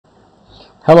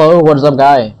Hello, what's up,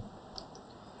 guy?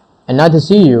 And nice to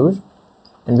see you,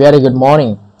 and very good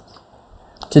morning.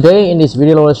 Today in this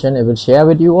video lesson, I will share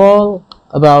with you all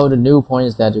about the new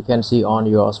points that you can see on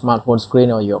your smartphone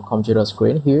screen or your computer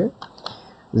screen here.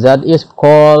 That is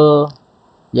called,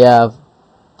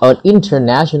 an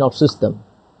international system.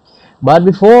 But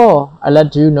before I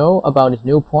let you know about this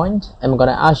new point, I'm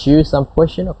gonna ask you some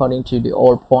questions according to the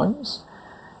old points,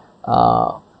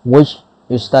 which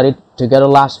you studied together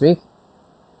last week.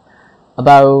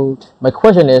 About my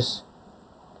question is,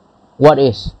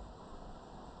 what's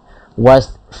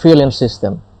filling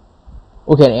system?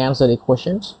 Who can answer the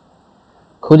questions?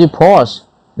 Could you pause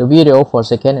the video for a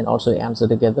second and also answer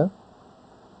together?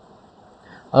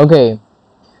 Okay,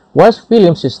 what's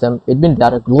filling system? It means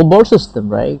that a global system,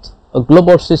 right? A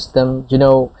global system,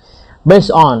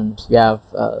 based on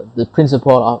the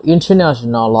principle of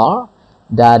international law,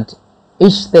 that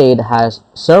each state has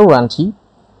sovereignty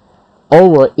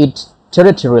over its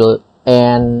territorial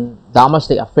and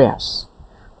domestic affairs,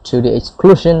 to the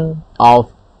exclusion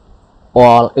of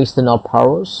all external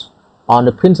powers, on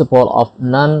the principle of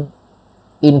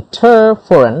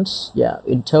non-interference,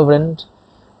 interference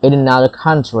in another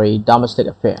country domestic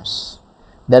affairs.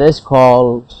 That is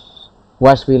called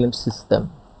Westphalian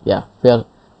system.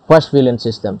 Westphalian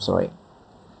system. Sorry.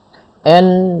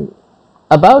 And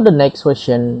about the next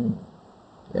question,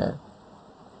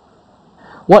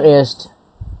 what is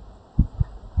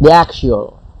the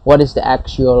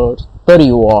actual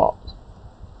 30 wars?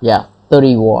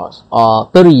 30 wars or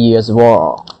 30 years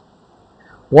war.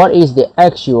 What is the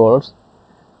actual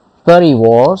 30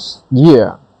 wars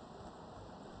year?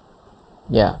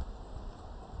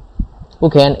 Who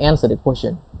can answer the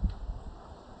question?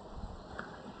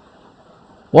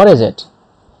 What is it?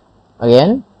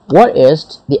 Again, what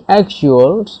is the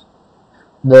actual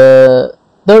 30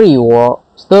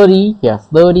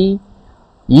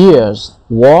 years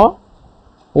war?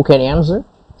 Who can answer?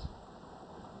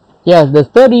 The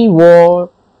 30 war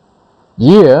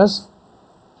years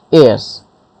is,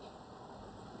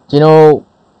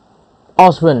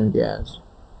 often,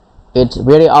 it's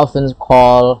very often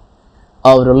called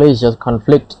a religious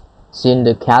conflict, since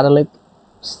the Catholic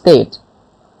state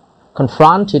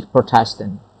confronted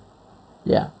Protestant.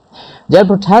 The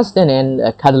Protestant and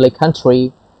Catholic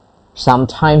country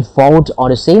sometimes fought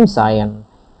on the same side, and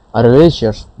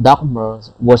religious dogma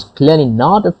was clearly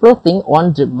not reflecting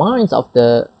on the minds of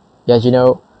the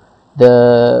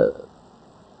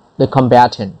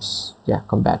combatants.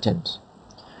 Combatants.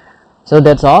 So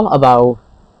that's all about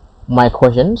my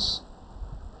questions.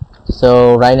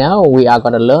 So right now we are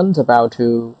gonna learn about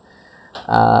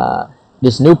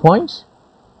this new point.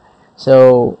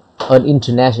 So an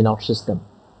international system.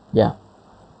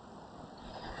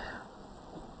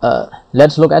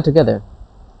 Let's look at together.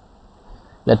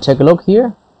 Let's take a look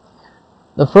here.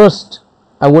 The first,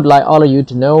 I would like all of you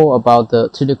to know about the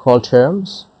technical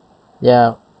terms.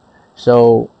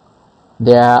 So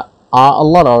there are a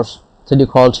lot of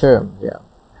technical terms.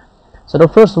 So the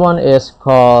first one is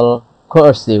called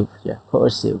coercive.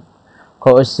 Coercive.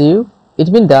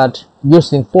 It means that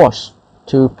using force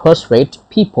to persuade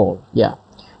people.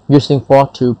 Using force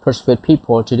to persuade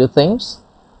people to do things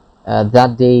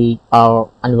that they are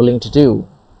unwilling to do.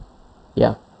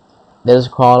 That is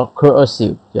called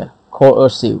coercive.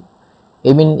 Coercive.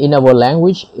 It means in our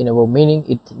language, in our meaning,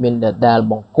 it means that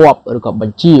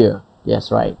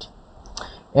yes, right.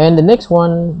 And the next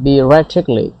one, be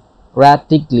radically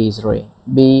transform.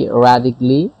 Be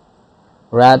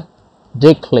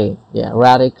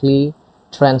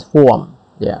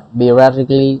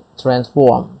radically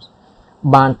transformed.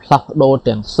 Ban plap do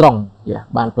ទាំងស្រុង.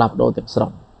 Ban plap doទាំងស្រុ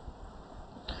ង.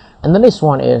 And the next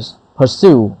one is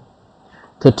pursue.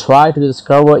 To try to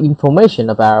discover information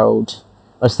about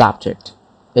a subject.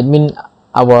 It means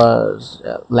our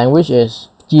language is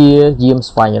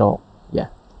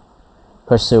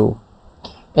pursue.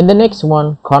 And the next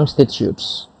one,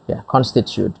 constitutes.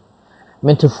 Constitute.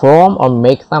 Mean to form or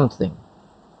make something.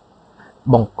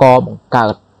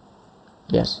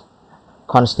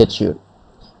 Constitute.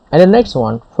 And the next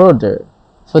one, further.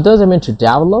 Further means to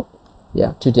develop.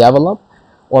 To develop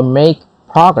or make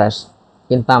progress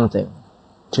in something.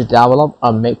 To develop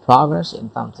or make progress in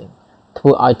something.ធ្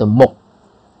វើឲ្យទៅមុខ.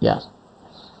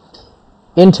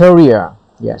 Interior.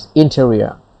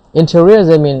 Interior. Interior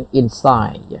they mean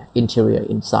inside. Interior,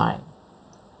 inside.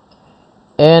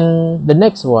 And the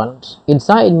next one,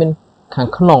 inside it means ខាង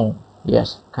ក្នុង.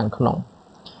 ខាងក្នុង.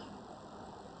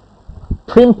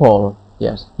 Primball.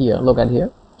 Here, look at here.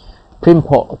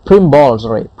 Primball.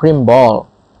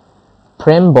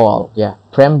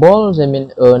 Preamble, I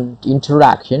mean an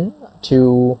introduction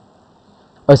to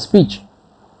a speech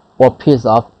or piece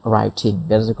of writing.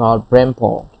 That is called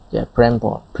preamble. Yeah,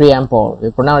 preamble. We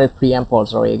pronounce it preamble.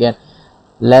 Sorry again.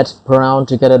 Let's pronounce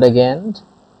together again.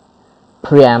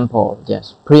 Preamble. Yes,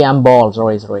 preamble.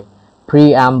 Sorry.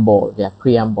 Preamble. Yeah,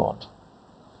 preamble.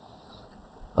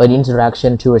 An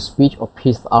introduction to a speech or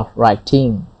piece of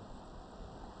writing.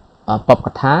 ปบก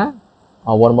ถา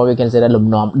or one more we can say that ลม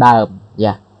น้อมเดิม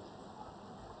yeah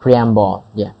preamble.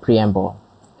 Yeah, preamble.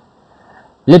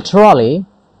 Literally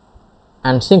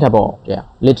unthinkable. Yeah,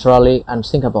 literally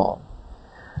unthinkable.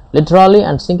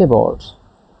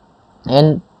 And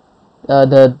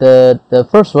the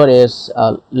first word is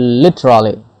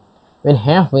literally, when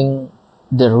having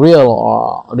the real or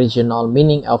original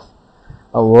meaning of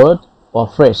a word or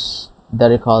phrase, that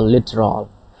is called literal.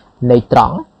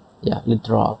 Yeah,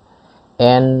 literal.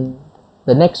 And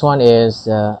the next one is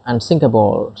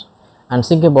unthinkable.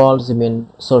 Unthinkable means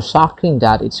so shocking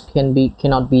that it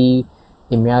cannot be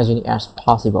imagined as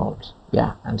possible.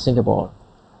 Yeah, unthinkable.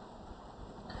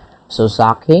 So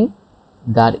shocking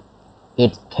that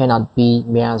it cannot be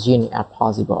imagined as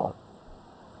possible.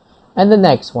 And the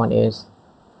next one is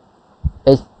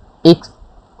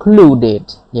excluded.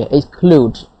 Yeah,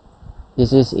 exclude.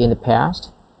 This is in the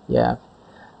past. Yeah.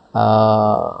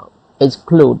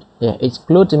 Exclude. Yeah,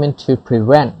 exclude means to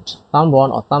prevent someone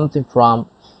or something from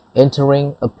entering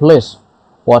a place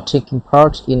or taking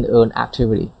part in an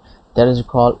activity. That is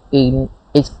called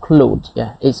exclude.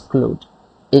 Yeah, exclude.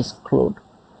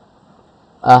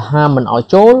 ហាមមិនឲ្យ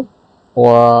ចូល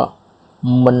or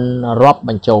មិនរាប់ប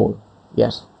ញ្ចូល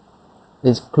yes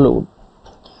exclude.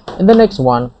 And the next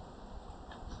one,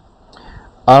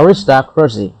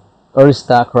 aristocracy.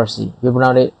 We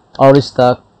pronounce it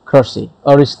aristocracy.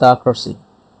 Aristocracy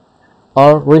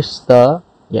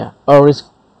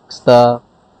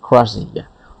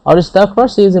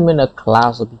is a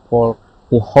class of people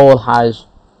who hold high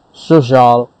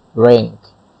social rank.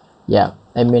 Yeah,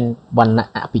 I mean វណ្ណៈ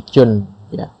អភិជន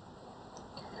yeah,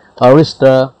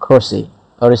 aristocracy.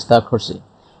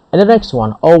 And the next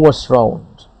one, overthrown.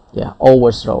 Yeah,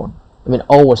 overthrown. I mean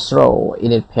overthrow in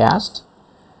the past.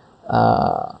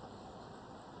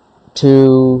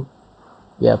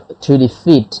 To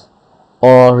defeat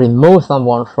or remove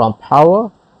someone from power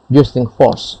using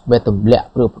force.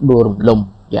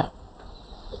 Yeah.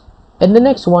 And the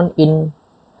next one, in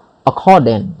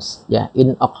accordance. Yeah, in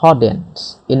accordance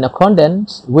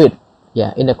with.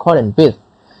 Yeah, in accordance with.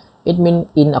 It means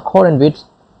in accordance with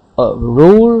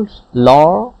rules,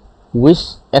 law, wish,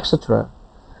 etc.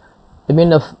 It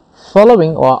means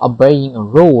following or obeying a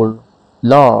rule,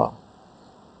 law,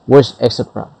 wish,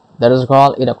 etc. That is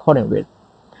called in accordance with.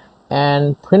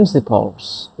 And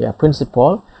principles. Yeah,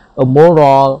 principle, a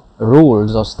moral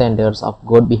rules or standards of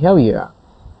good behavior.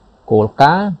 គោល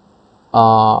ការណ៍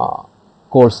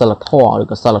គោលសីលធម៌ ឬ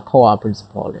ក៏សីលធម៌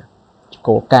principle.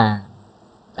 គោលការណ៍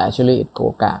actually it's គោ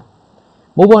លការណ៍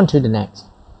Move on to the next.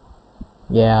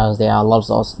 Yes, there are lots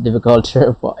of difficulty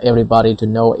for everybody to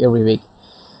know every week.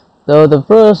 So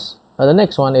the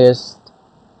next one is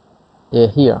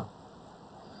here.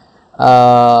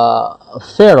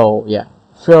 Pharaoh. Yeah,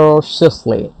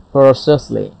 ferociously.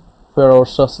 Ferociously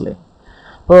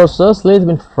has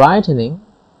been frightening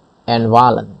and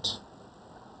violent.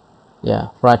 Yeah,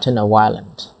 frightened and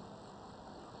violent.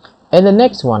 And the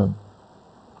next one,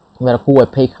 គួរឲ្យ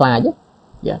ភ័យខ្លាច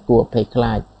Yeah, គួរឲ្យភ័យខ្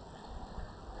លាច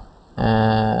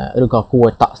ឬក៏គួរ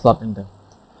ឲ្យតក់ស្លុតហ្នឹងទៅ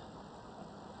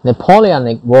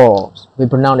Napoleonic Wars. We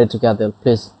pronounce it together,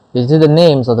 please. These are the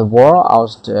names of the war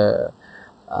of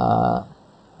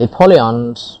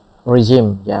Napoleon's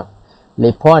regime. Yeah,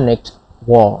 Napoleonic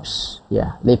Wars.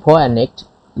 Yeah, Napoleonic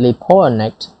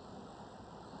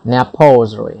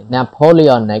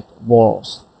Wars.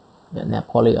 Yeah,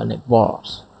 Napoleonic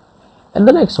Wars. And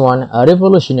the next one, a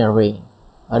revolutionary.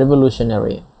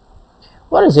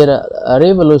 What is it? A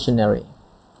revolutionary.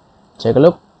 Take a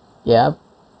look. Yeah.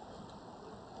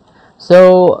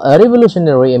 So a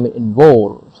revolutionary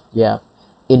involved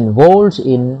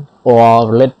in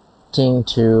or relating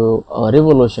to a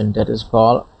revolution that is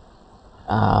called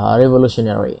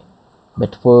revolutionary.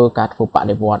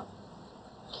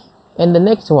 And the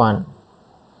next one,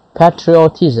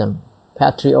 patriotism.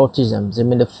 I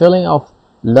mean the feeling of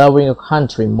loving a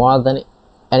country more than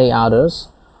any others,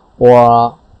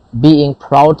 or being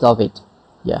proud of it.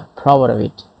 Yeah, proud of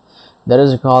it. That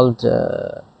is called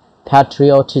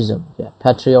patriotism. Yeah,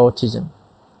 patriotism.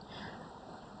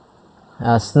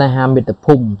 ស្នេហាមិត្ត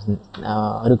ភូ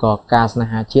មិ ឬក៏ការស្នេ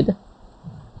ហាជាតិ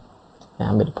ស្នេ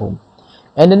ហាមិត្តភូមិ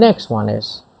And the next one is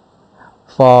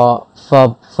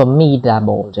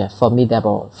formidable. Yeah,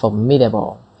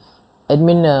 formidable. It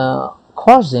means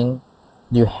causing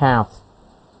you have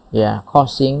yeah,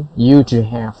 causing you to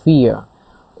have fear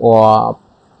or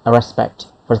respect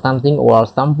for something or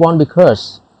someone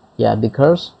because, yeah,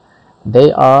 because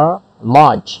they are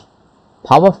large,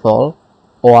 powerful,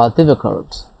 or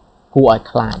difficult, who I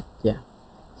climb, yeah,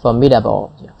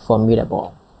 formidable, yeah,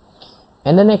 formidable.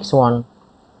 And the next one,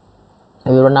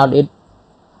 we run out it,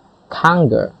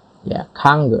 conquer, yeah,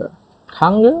 conquer,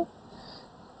 conquer.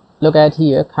 Look at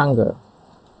here, conquer.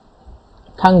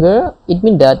 Conquer, it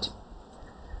means that,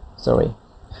 sorry,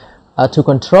 to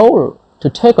control, to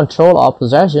take control or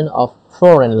possession of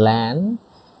foreign land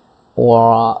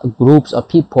or groups of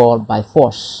people by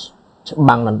force,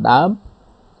 bằng đàn đám,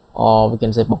 or we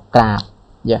can say bọc cạp,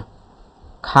 yeah,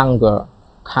 conquer,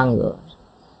 conquer.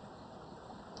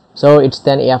 So it's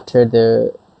then after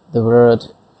the word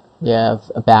you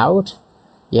have about,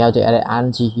 you have to add an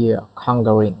ing here,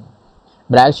 conquering.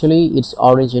 But actually, its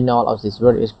original of this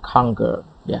word is conquer,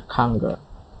 yeah, conquer.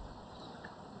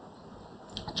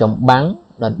 Chống bắn,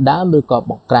 đàn đámឬក៏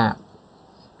បង្ក្រាប.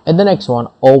 And the next one,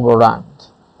 overrun,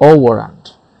 overrun.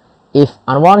 If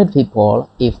unwanted people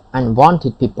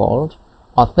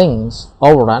or things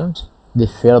overrun, they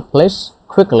fill place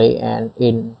quickly and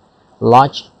in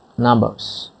large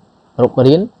numbers. រុក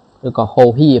រានឬក៏ហូរ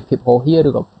ហៀភាពហូរហៀឬ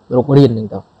ក៏រុករានហ្នឹង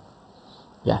ទៅ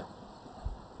yeah.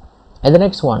 And the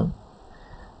next one,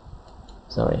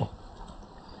 sorry,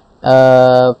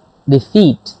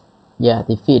 defeat, yeah,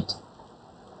 defeat,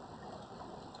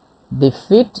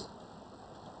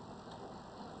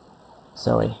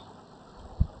 sorry,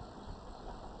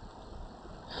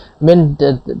 mean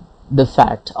the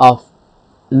fact of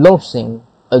losing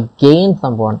against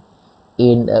someone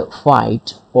in a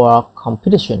fight or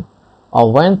competition,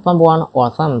 or when someone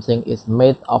or something is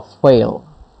made to fail,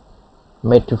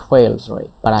 sorry,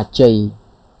 parajay,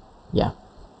 yeah.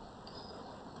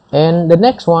 And the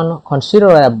next one,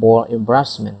 considerable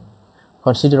embarrassment,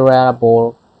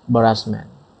 considerable embarrassment,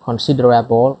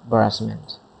 considerable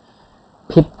embarrassment.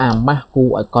 ភាពអាម៉ាស់គួរ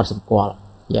ឲ្យកត់សម្គាល់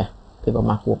yeah, ភាពអា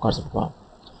ម៉ាស់គួរឲ្យកត់សម្គាល់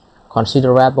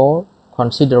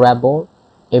considerable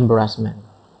embarrassment.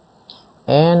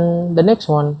 And the next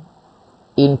one,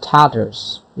 in tatters,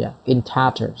 yeah, in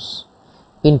tatters.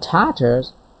 In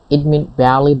tatters, it means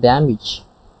badly damaged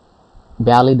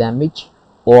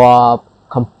or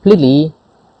completely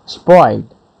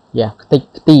spoiled, yeah,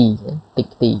 tikti.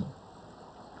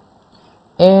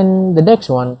 And the next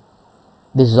one,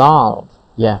 dissolve,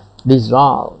 yeah,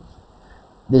 dissolve,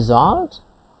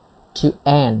 to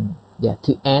end, yeah,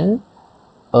 to end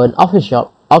an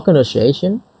official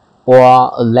organization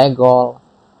or a legal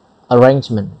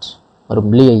arrangement,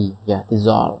 yeah,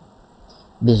 dissolve.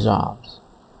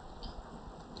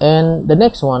 And the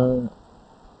next one,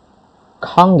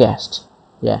 conquest,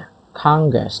 yeah,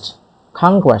 conquest,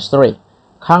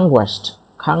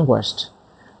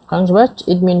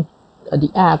 it means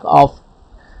the act of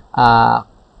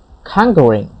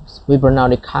conquering. We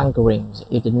pronounce it conquering.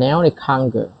 It is now the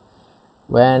conquer.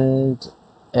 When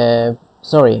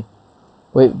sorry,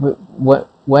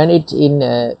 when it's in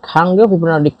conquer, we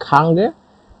pronounce it conquer,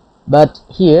 but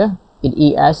here in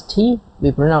est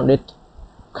we pronounce it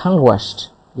conquest,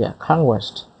 yeah,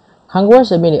 conquest.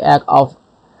 Conquest means the act of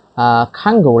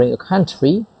conquering a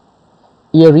country,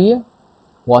 area,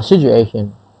 or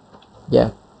situation,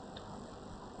 yeah.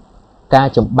 ការ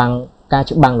ចម្បាំង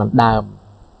ដណ្ដើម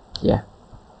yeah.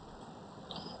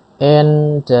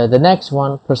 And the next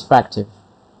one, perspective.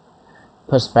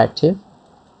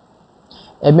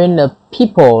 I mean the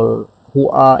people who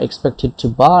are expected to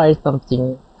buy something,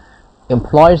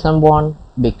 employ someone,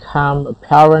 become a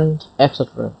parent, etc.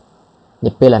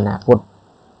 នាពេលអនាគត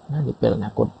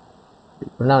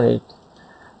pronounce it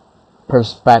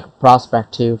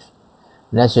prospective,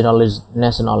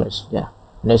 nationalist, yeah,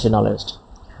 nationalist.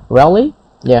 Rally,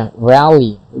 yeah,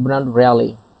 rally, we pronounce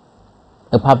rally.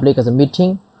 A public as a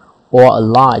meeting or a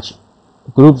large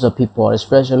groups of people,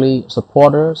 especially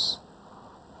supporters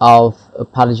of a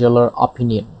particular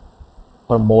opinion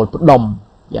or more dom,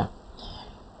 yeah.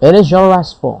 It is your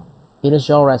response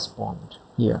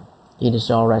here, it is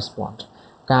your response.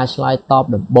 ការឆ្លើយតប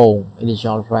ដំបូង it is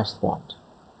your response.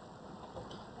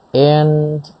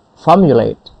 And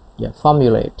formulate, yeah,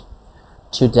 formulate,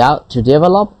 to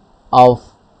develop of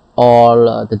all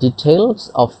the details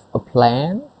of a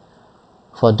plan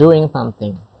for doing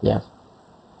something, yeah.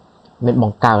 មានប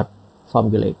ង្កើត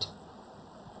formulate.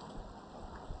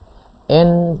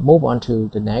 And move on to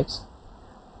the next,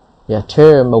 yeah,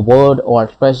 term, a word or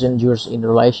expression used in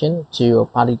relation to a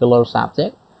particular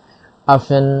subject,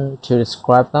 often to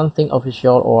describe something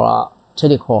official or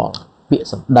technical. ពាក្យ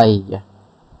សម្ដី yeah.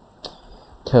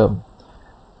 Term.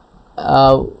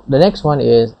 The next one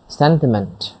is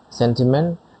sentiment.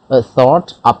 a thought,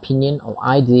 opinion, or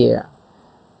idea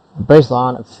based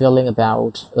on a feeling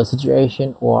about a situation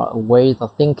or a way of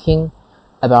thinking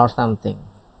about something.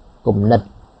 គំនិត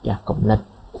yeah, គំនិត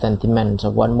sentiment. So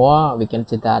one more we can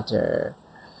say that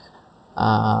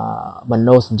ម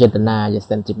នោសញ្ចេតនា yeah,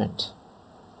 sentiment.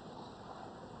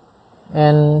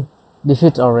 And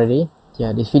defeat already,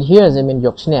 yeah, defeat here is I mean យ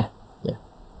កឈ្នះ yeah.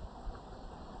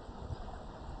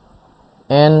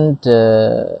 And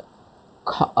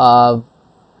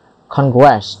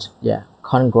congress, yeah,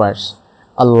 congress,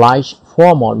 a large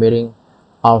formal meeting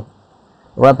of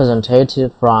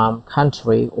representatives from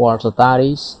country or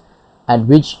societies at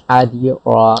which idea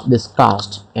are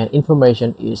discussed and information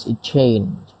is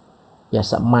exchanged. Yeah,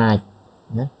 សមាជ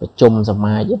ប្រជុំស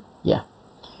មាជ yeah.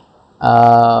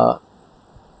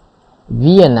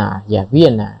 Vienna, yeah,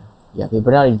 Vienna, yeah, we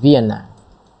pronounce it Vienna.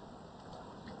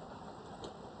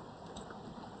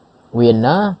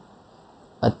 Vienna,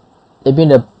 it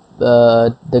means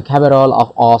the capital of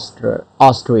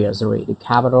Austria, sorry, the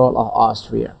capital of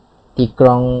Austria. ទីក្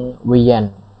រុង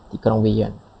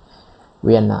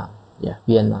Vienna, yeah,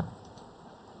 Vienna.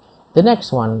 The next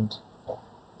one,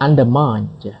 undermine,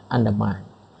 yeah, undermine,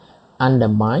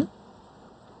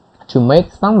 to make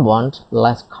someone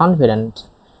less confident,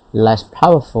 less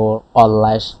powerful, or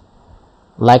less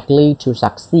likely to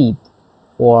succeed,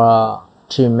 or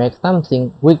to make something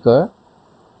weaker,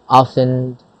 often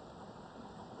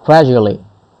gradually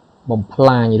បំផ្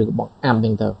លាញ ឬក៏បង្អាប់ ហ្នឹ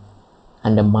ងទៅ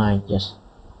undermine, yes.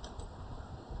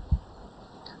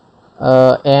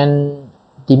 And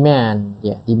demand,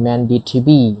 yeah, demanded to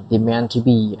be, yeah.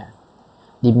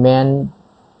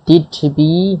 Demanded to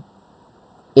be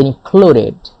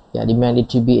included, yeah, demanded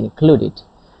to be included.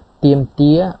 ទាម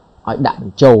ទារឲ្យដាក់ប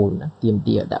ញ្ចូល ណា ទាម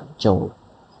ទារដាក់បញ្ចូល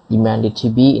demanded to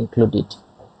be included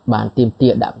បានទាមទា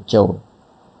រដាក់បញ្ចូល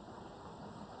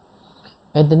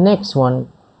and the next one,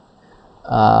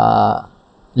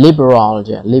 liberal,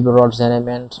 yeah, liberal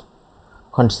sentiment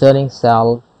concerning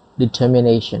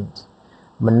self-determination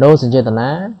មនោសញ្ចេតនា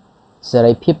សេ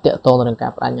រីភាពទាក់ទងទៅនឹងកា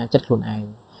របដិញ្ញាចិត្តខ្លួនឯង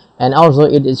and also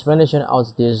its explanation of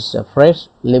this phrase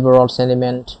liberal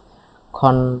sentiment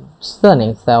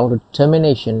concerning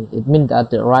self-determination, it means that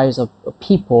the right of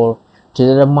people to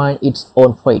determine its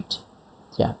own fate,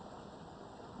 yeah.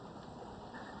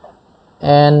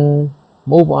 And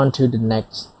move on to the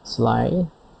next slide,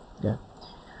 yeah.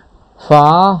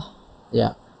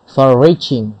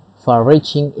 Far-reaching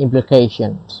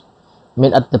implications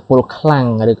mean at the ពលខ្លាំង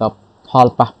ឬក៏ផល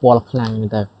ប៉ះពាល់ខ្លាំង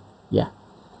ទៅ yeah.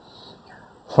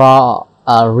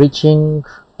 Far-reaching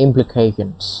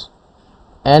implications.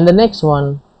 And the next one,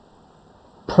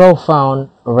 profound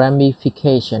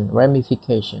ramification,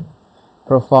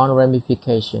 profound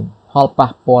ramification, ផល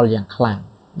ប៉ះពាល់យ៉ាងខ្លាំង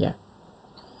yeah.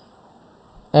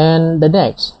 And the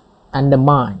next,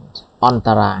 undermine, អន្ត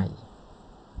រាយ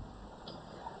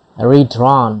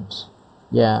redrawn,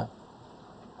 yeah,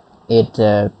 it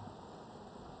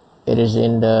is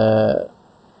in the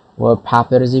word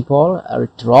participle,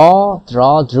 drew,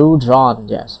 drawn,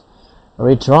 yes.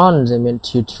 Redrawn, I mean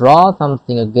to draw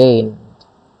something again,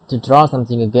 to draw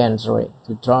something again, sorry,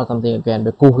 to draw something again.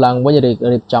 វាគូសឡើងវិញ រៀ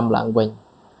បចំឡើងវិញ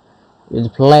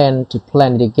to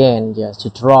plan it again, yes, to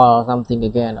draw something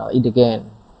again or it again.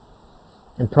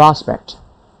 And prospect,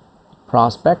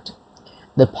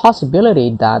 the possibility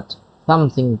that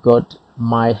something good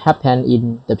might happen in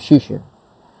the future.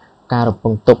 ការរំពឹ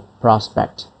ងទុក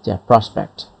prospect, yeah,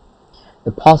 prospect,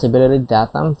 the possibility that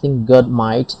something good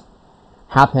might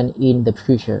happen in the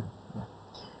future.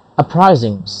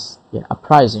 Uprisings, yeah,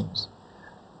 uprisings,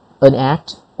 an act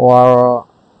or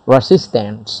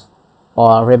resistance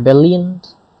or rebellion,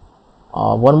 or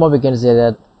one more we can say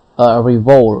that a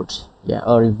revolt, yeah,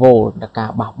 a revolt, ការ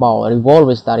បះបោរ revolt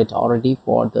we studied already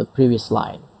for the previous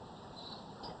slide.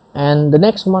 And the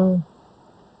next one,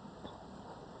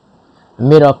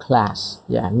 middle class,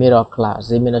 yeah, middle class,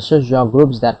 they mean social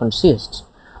groups that consist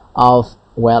of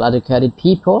well-educated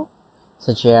people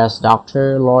such as doctor,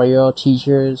 lawyer,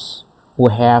 teachers who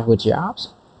have good jobs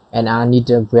and are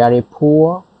neither very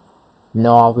poor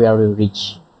nor very rich,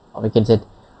 or we can say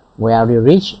very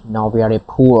rich nor very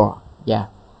poor, yeah.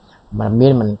 มันមា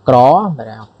នមិនក្រ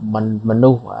មិនម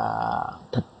នុស្ស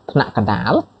ថ្នាក់កណ្ដា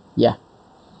ល yeah.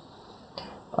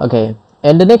 Okay,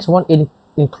 and the next one,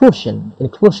 inclusion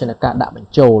ការដាក់ប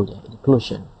ញ្ចូល yeah,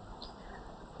 inclusion.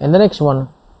 And the next one,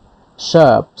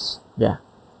 serfs, yeah,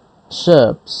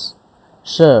 serfs,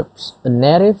 a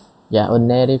native, yeah, a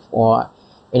native or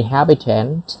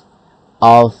inhabitant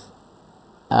of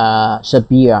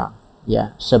Serbia, yeah,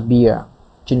 Serbia,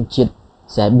 ជនជាតិ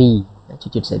Serbi, ជន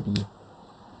ជាតិ Serbi.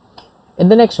 And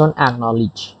the next one,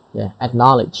 acknowledge, yeah,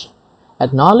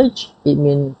 Acknowledge, it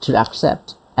means to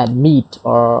accept, admit,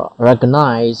 or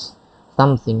recognize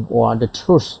something or the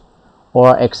truth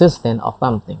or existence of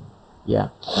something. Yeah,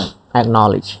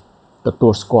 acknowledge, the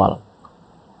truth squall.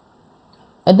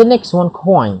 And the next one,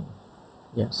 coin.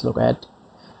 Yes, look at.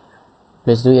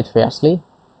 Please do it fastly.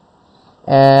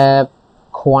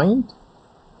 Coin.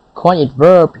 Coin is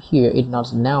verb here. It's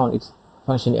not noun. It's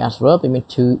functioning as verb. It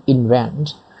means to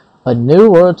invent a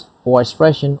new word or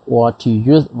expression or to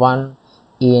use one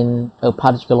in a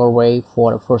particular way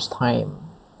for the first time.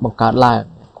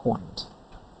 Coin.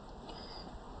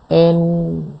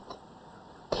 And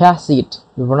tacit.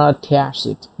 We're not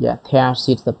tacit. Yeah,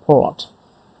 tacit support.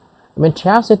 I mean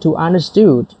tacit to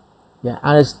understood. Yeah,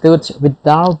 understood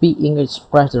without being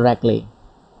expressed directly.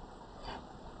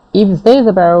 If you think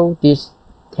about this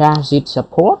tacit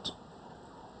support,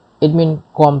 it means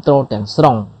control and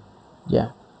strong.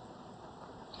 Yeah,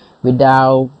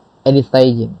 without any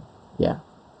saying. Yeah,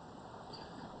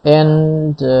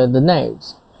 and the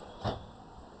next,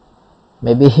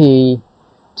 maybe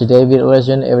today video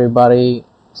lesson everybody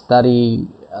study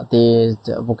this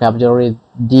vocabulary,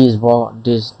 this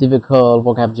difficult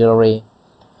vocabulary.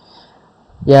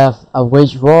 Yeah, a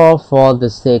wage war for the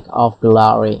sake of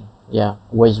glory. Yeah,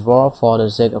 wage war for the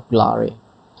sake of glory.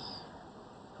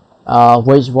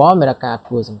 Wage war làការ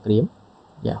ធ្វើសង្គ្រាម.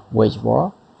 Yeah, wage war.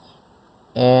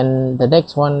 And the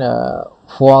next one,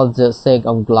 for the sake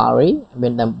of glory, I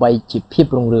mean ដើម្បីជាភាព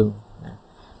រុងរឿង.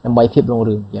 ដើម្បីភាពរុង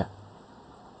រឿង. Yeah.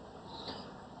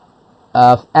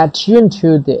 Attune to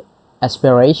the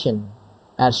aspiration.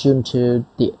 Attune to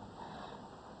the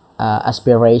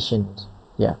aspirations.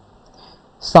 Yeah.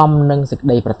 សមនឹងសេចក្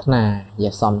តីប្រាថ្នា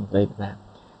Yeah, សមនឹងសេចក្តីប្រាថ្នា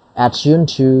Attune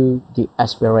to the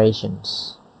aspirations.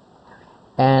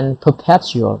 And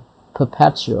perpetual,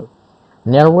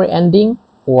 never ending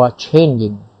or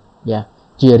changing. Yeah,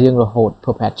 ជារៀងរហូត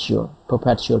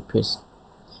perpetual peace.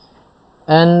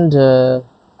 And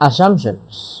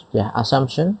assumptions. Yeah,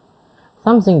 assumption,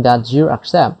 something that you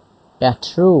accept as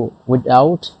true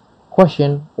without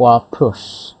question or proof.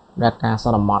 ការស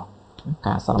ន្មត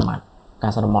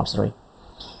sorry.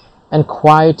 And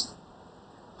quite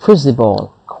feasible.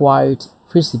 Quite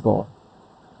feasible,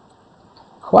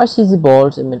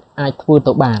 I mean អាចធ្វើ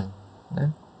ទៅបាន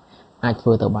អាចធ្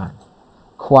វើទៅបាន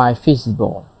quite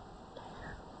feasible.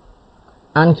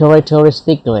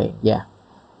 Uncharacteristically. Yeah,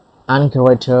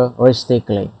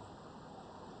 uncharacteristically,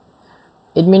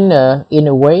 it means in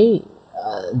a way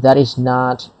that is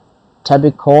not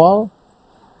typical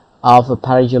of a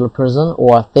particular person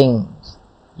or things.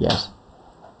 Yes.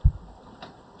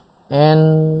 And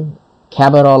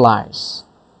capitalize.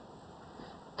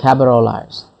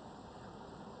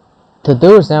 To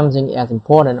do something as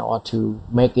important or to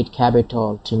make it capital,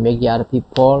 to make the other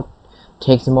people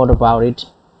take note about it,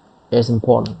 is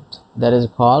important. That is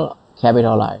called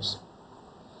capitalize.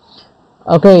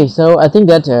 Okay, so I think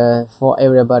that for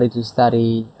everybody to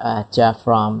study just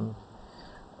from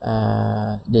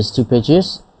these two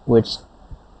pages, which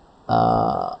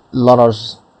lot of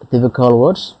difficult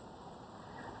words.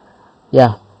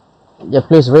 Yeah,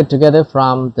 please read together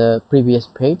from the previous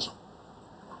page.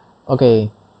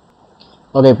 Okay,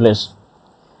 please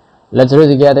let's read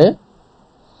together.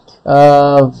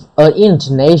 An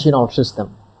international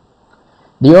system.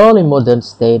 The early modern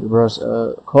state was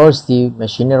a coercive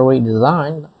machinery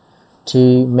designed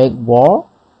to make war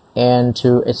and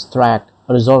to extract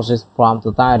resources from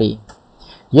society.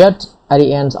 Yet at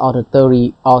the end of the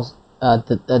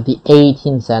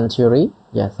 18th century,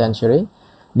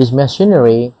 this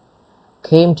machinery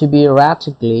came to be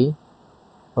radically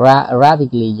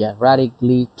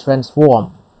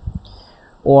transformed,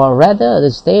 or rather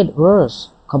the state was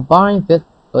combined with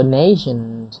a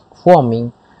nation,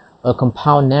 forming a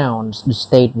compound noun, the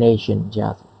state nation.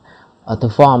 To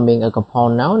forming a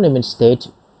compound noun, I mean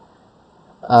state,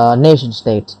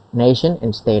 nation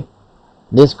and state.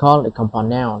 This called a compound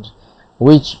noun,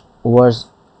 which was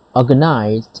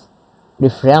organized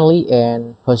differently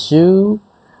and pursue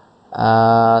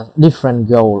different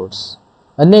goals.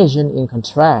 A nation, in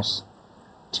contrast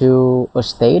to a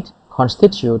state,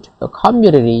 constitutes a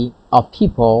community of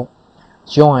people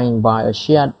joined by a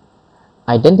shared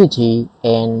identity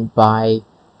and by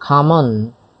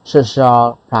common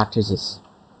social practices.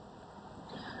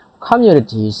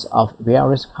 Communities of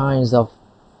various kinds have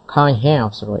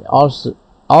also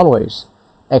always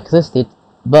existed,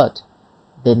 but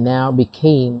they now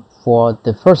became for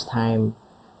the first time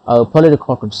a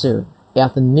political concern,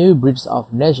 as the new breeds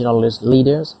of nationalist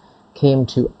leaders came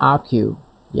to argue.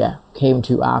 The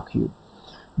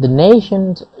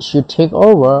nation should take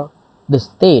over the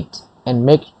state and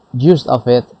make use of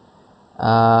it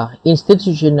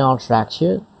institutional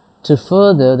structure to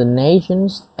further the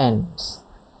nation's ends.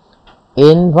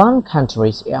 In one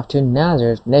country after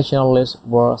another, nationalists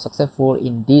were successful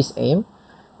in this aim.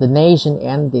 The nation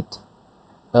ended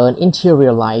an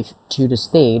interior life to the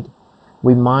state.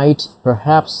 We might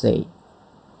perhaps say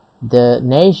the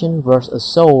nation was a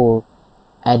soul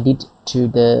added to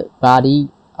the body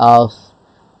of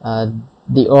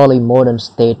the early modern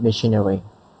state machinery.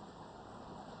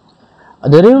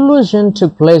 The revolution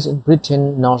took place in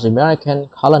Britain, North American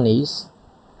colonies,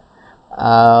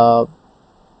 in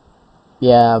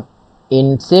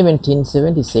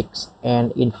 1776,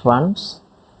 and in France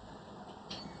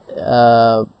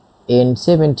in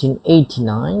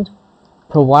 1789,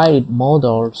 provided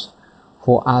models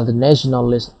for other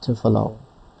nationalists to follow.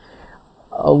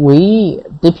 We,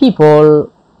 the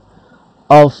people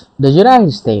of the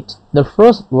United States, the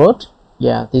first word,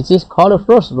 this is called the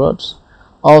first words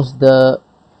of the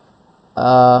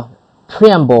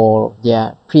preamble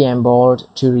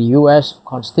to the U.S.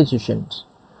 Constitution,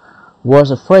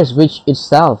 was a phrase which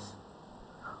itself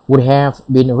would have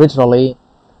been literally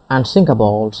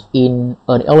unthinkable in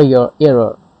an earlier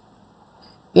era.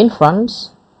 In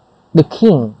France, the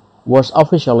king was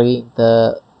officially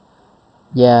the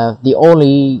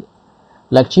only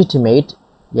legitimate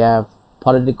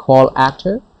political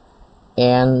actor,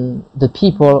 and the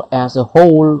people as a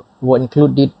whole were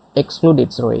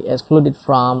excluded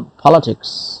from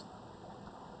politics.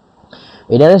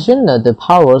 In addition, the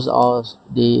powers of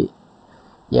the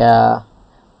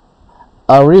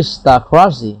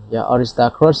aristocracy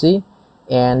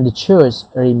and the church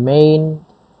remained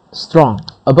strong.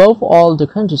 Above all, the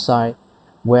countryside,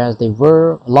 where they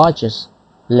were largest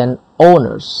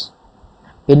landowners.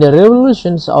 In the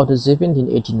revolutions of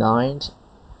 1789,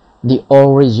 the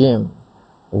old regime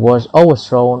was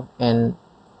overthrown, and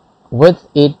with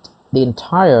it the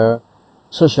entire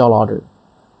social order.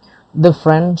 The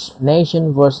French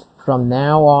nation was from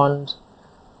now on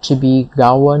to be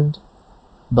governed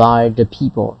by the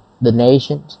people, the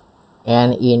nation,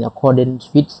 and in accordance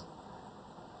with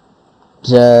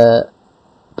the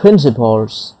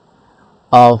principles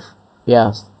of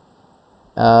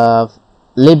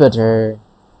liberty.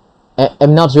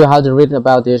 I'm not sure how to read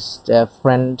about this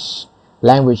French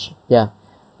language.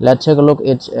 Let's take a look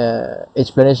at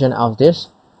explanation of this.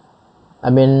 I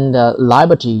mean,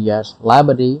 liberty,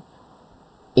 liberty,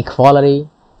 equality,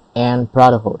 and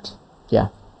brotherhood.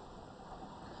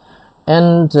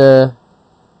 And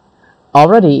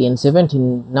already in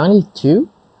 1792,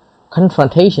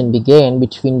 confrontation began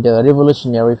between the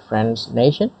revolutionary French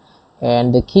nation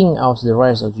and the king of the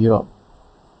rest of Europe.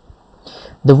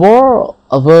 The war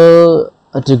were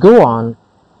to go on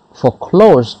for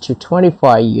close to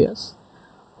 25 years,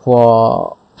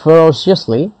 for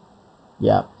ferociously,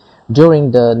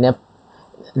 during the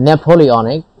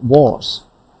Napoleonic Wars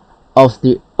of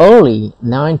the early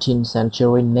 19th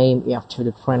century, named after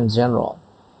the French general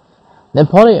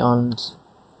Napoleon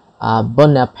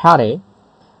Bonaparte,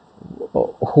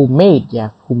 who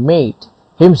made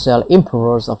himself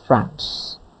emperor of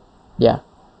France.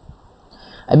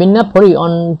 I mean,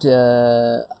 Napoleon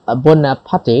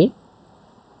Bonaparte,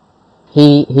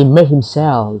 he made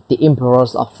himself the emperor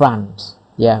of France.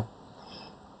 In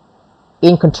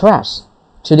contrast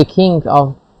to the king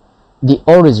of the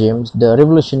old regime, the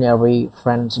revolutionary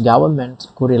French government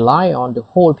could rely on the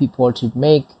whole people to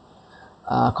make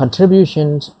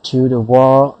contributions to the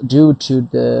war due to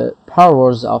the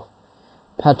powers of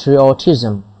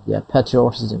patriotism.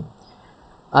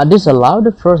 This allowed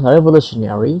the first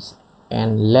revolutionaries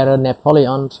and later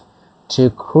Napoleon to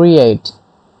create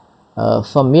a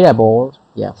formidable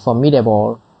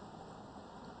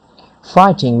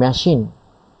fighting machine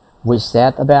which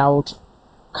set about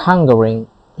conquering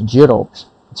Europe.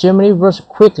 Germany was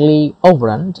quickly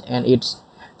overrun, and its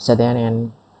sudden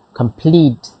and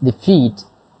complete defeat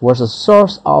was a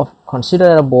source of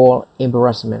considerable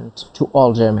embarrassment to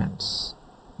all Germans.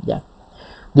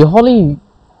 The Holy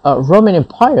Roman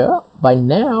Empire, by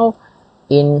now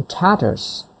in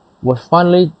tatters, was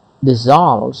finally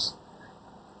dissolved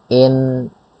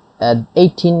in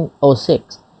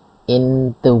 1806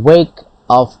 in the wake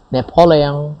of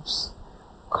Napoleon's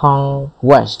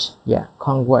conquest.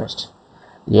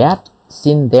 Yet,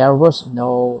 since there was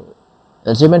no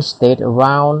German state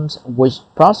around which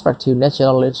prospective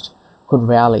nationalists could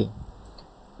rally,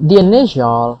 the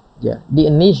initial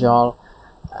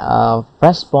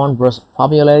response was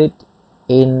formulated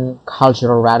in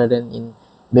cultural rather than in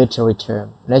military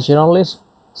terms. Nationalist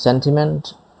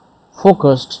sentiment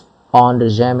focused on the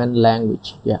German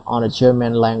language,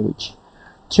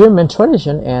 German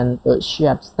tradition, and a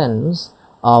shared sense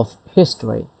of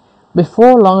history.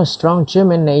 Before long, a strong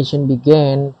German nation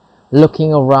began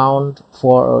looking around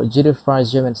for a unified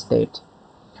German state.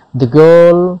 The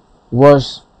goal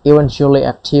was eventually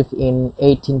achieved in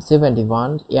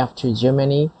 1871 after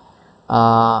Germany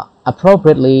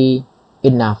appropriately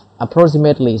enough,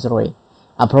 approximately, sorry,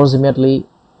 approximately,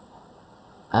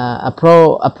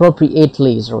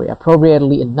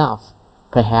 appropriately enough,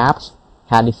 perhaps,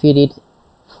 had defeated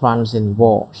France in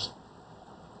wars.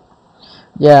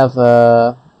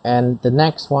 Yeah, and the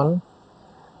next one,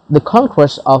 the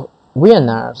conquest of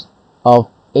Vienna of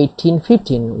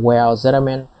 1815, where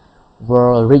Germans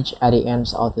were reached at the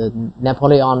end of the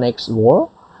Napoleonic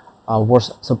War,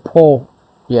 was supposed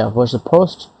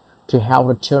to help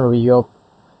return Europe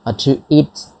to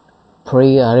its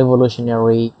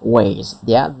pre-revolutionary ways.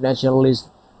 Yet nationalist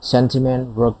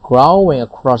sentiments were growing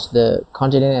across the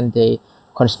continent, and they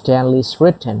constantly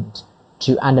threatened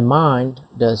to undermine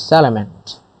the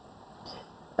settlement.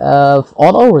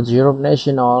 All over Europe,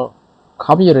 national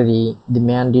community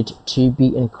demanded to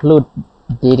be included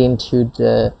into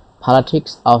the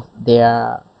politics of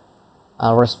their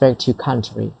respective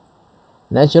country.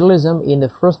 Nationalism in the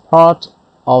first part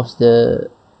of the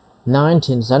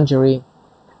 19th century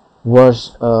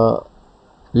was a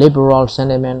liberal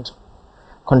sentiment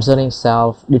concerning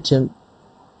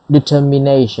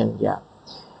self-determination.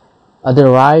 The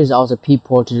rise of the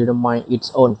people to determine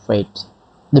its own fate.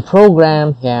 The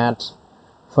program had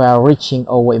far-reaching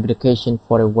over implications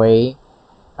for the way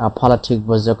politics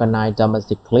was organized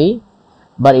domestically,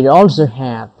 but it also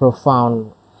had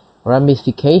profound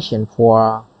ramifications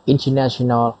for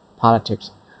international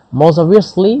politics. Most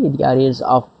obviously, the ideas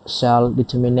of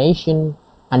self-determination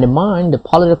undermined the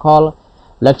political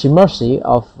legitimacy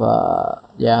of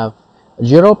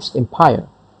Europe's empire.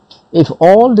 If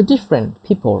all the different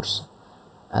peoples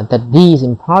that these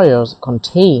empires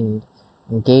contained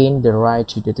gained the right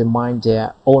to determine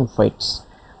their own fates,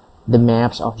 the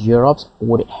maps of Europe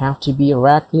would have to be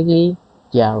radically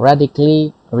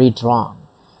redrawn.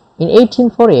 In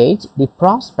 1848, the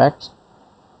prospect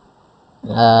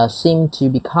seemed to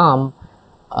become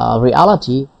a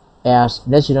reality as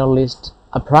nationalist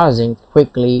uprising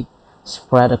quickly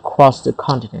spread across the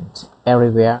continent.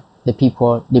 Everywhere, the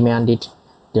people demanded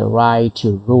the right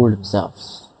to rule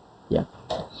themselves. Yeah.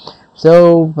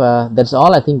 So that's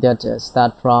all. I think that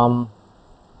start from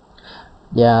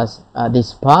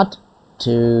this part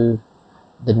to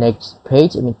the next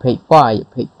page. I mean page 5,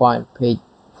 page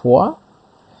 4.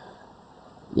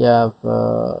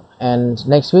 And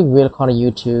next week we'll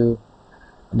continue to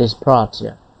this part.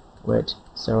 Wait,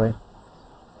 sorry.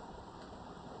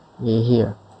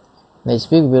 Here.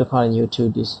 Next week we'll continue to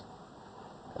this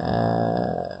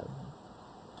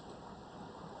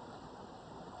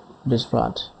this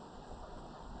part.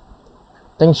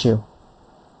 Thank you.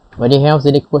 When you have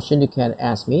any question, you can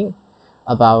ask me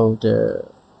about the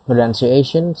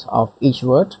pronunciations of each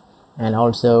word and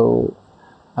also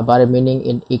about the meaning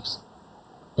in each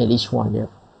one.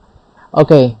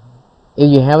 Okay, if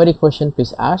you have any question,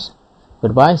 please ask.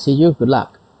 Goodbye, see you, good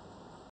luck.